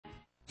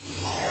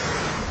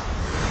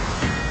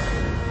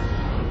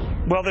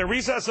Well, their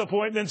recess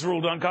appointments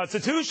ruled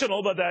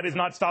unconstitutional, but that is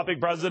not stopping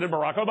President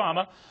Barack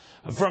Obama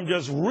from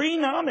just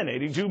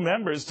renominating 2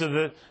 members to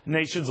the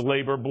nation's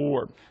labor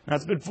board. Now,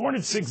 it's been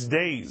 406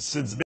 days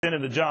since been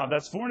in the job.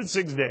 That's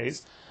 406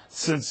 days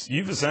since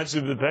you've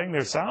essentially been paying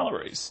their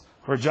salaries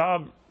for a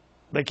job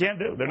they can't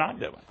do, they're not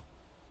doing,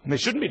 and they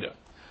shouldn't be doing.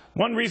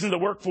 One reason the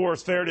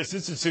Workforce Fairness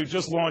Institute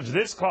just launched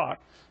this clock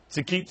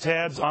to keep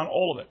tabs on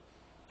all of it.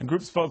 And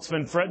group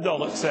spokesman Fred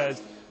Dullock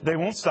says they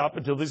won't stop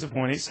until these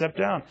appointees step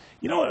down.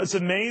 You know what's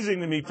amazing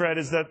to me, Fred,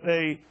 is that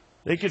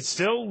they could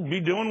still be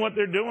doing what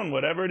they're doing,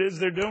 whatever it is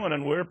they're doing,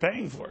 and we're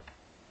paying for it.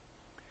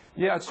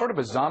 Yeah, it's sort of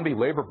a zombie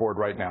labor board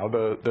right now.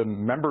 The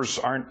members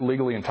aren't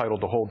legally entitled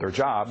to hold their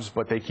jobs,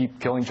 but they keep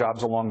killing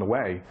jobs along the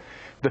way.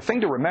 The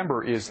thing to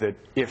remember is that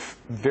if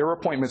their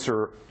appointments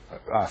are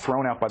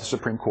thrown out by the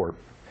Supreme Court,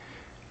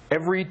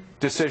 every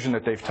decision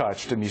that they've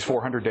touched in these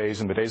 400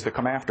 days and the days that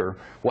come after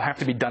will have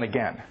to be done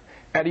again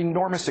at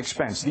enormous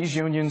expense. These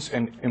unions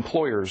and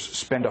employers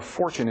spend a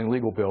fortune in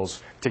legal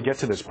bills to get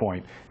to this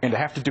point, and to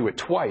have to do it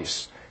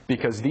twice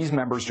because these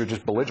members are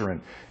just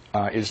belligerent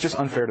is just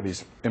unfair to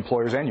these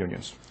employers and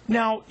unions.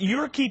 Now,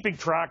 you're keeping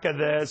track of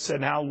this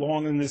and how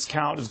long this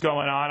count is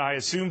going on, I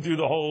assume through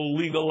the whole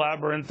legal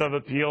labyrinth of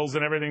appeals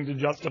and everything to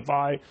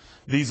justify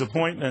these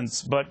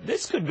appointments, but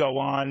this could go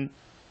on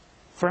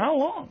for how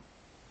long?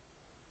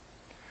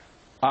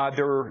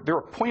 Their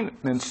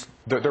appointments,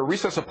 their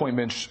recess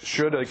appointments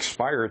should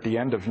expire at the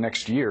end of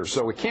next year,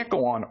 so it can't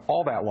go on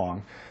all that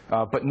long.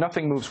 But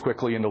nothing moves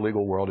quickly in the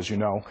legal world, as you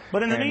know.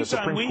 But in the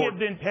meantime, we have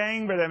been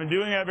paying for them and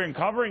doing everything,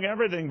 covering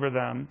everything for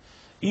them,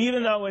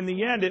 even though in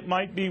the end it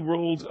might be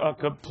ruled a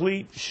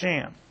complete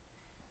sham.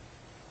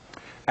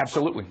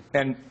 Absolutely.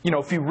 And, you know,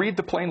 if you read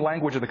the plain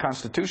language of the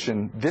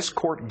Constitution, this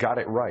court got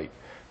it right.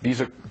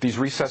 These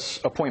recess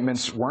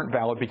appointments weren't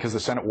valid because the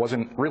Senate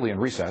wasn't really in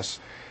recess,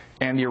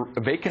 and the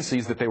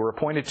vacancies that they were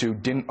appointed to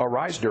didn't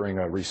arise during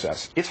a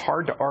recess. It's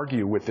hard to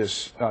argue with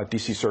this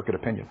D.C. Circuit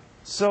opinion.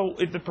 So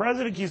if the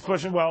president keeps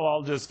pushing, well,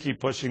 I'll just keep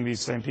pushing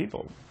these same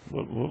people.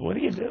 What do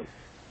you do?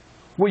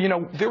 Well, you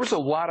know, there was a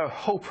lot of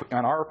hope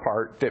on our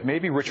part that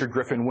maybe Richard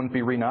Griffin wouldn't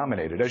be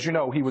renominated. As you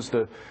know, he was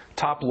the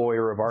top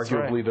lawyer of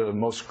arguably the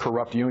most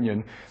corrupt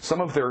union. Some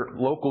of their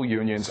local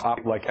unions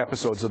opt like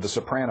episodes of The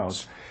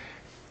Sopranos.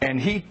 And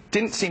he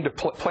didn't seem to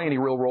play any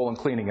real role in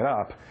cleaning it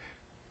up.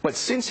 But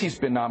since he's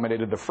been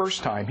nominated the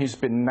first time, he's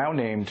been now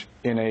named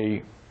in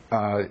a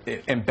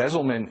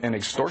embezzlement and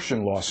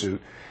extortion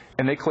lawsuit,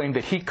 and they claim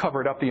that he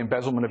covered up the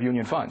embezzlement of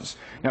union funds.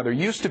 Now, there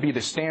used to be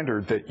the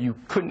standard that you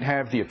couldn't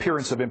have the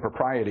appearance of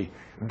impropriety.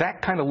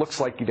 That kind of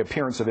looks like the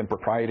appearance of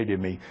impropriety to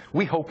me.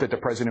 We hope that the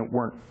president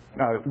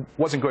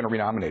wasn't going to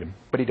renominate him,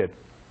 but he did.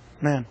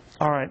 Man,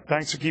 all right.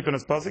 Thanks for keeping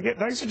us posted.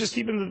 Thanks for just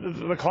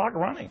keeping the clock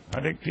running.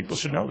 I think people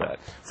should know that.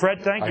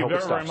 Fred, thank you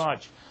very, very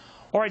much.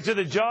 All right, to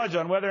the judge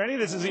on whether any of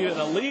this is even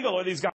illegal or these guys